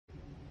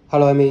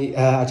Hello, Amy.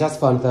 I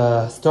just found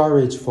the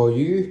storage for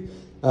you.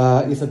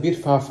 It's a bit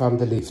far from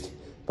the lift,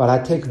 but I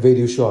take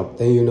video shot,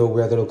 then you know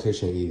where the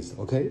location is,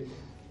 okay?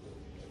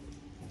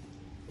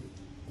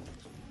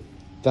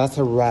 That's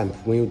a ramp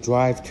when you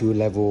drive to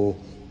level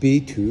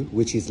B2,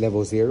 which is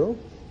level 0,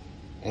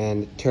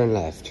 and turn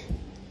left.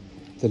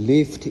 The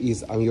lift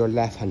is on your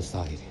left-hand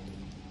side.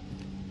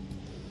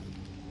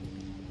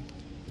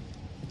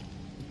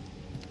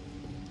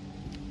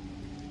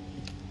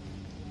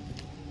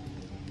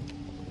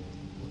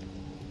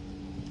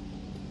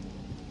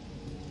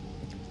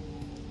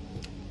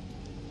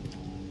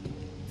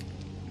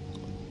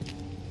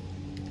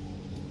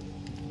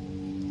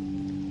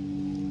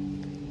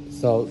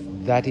 So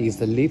that is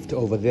the lift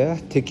over there,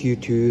 take you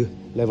to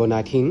level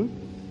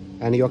 19.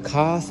 And your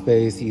car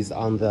space is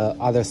on the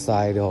other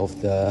side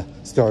of the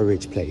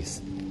storage place,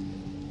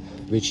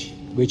 which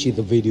is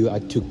the video I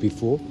took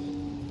before.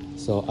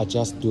 So I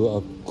just do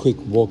a quick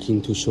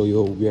walking to show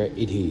you where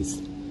it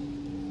is.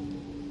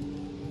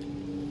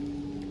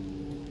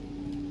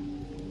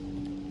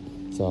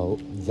 So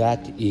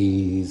that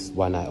is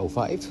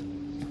 1905.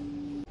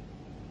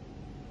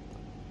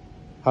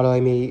 Hello,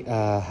 Amy.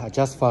 I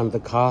just found the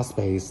car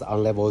space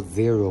on level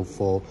 0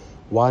 for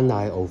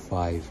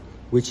 1905,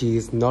 which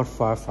is not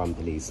far from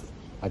the lift.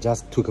 I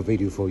just took a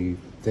video for you,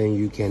 then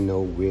you can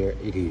know where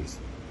it is.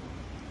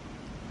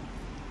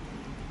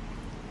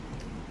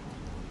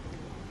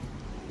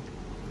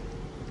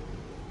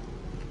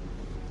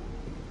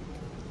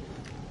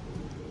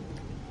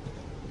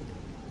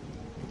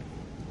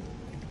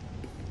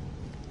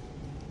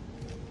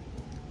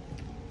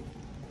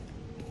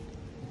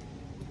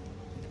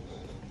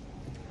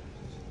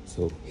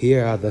 So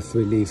here are the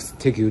 3 lifts,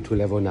 take you to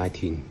level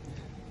 19.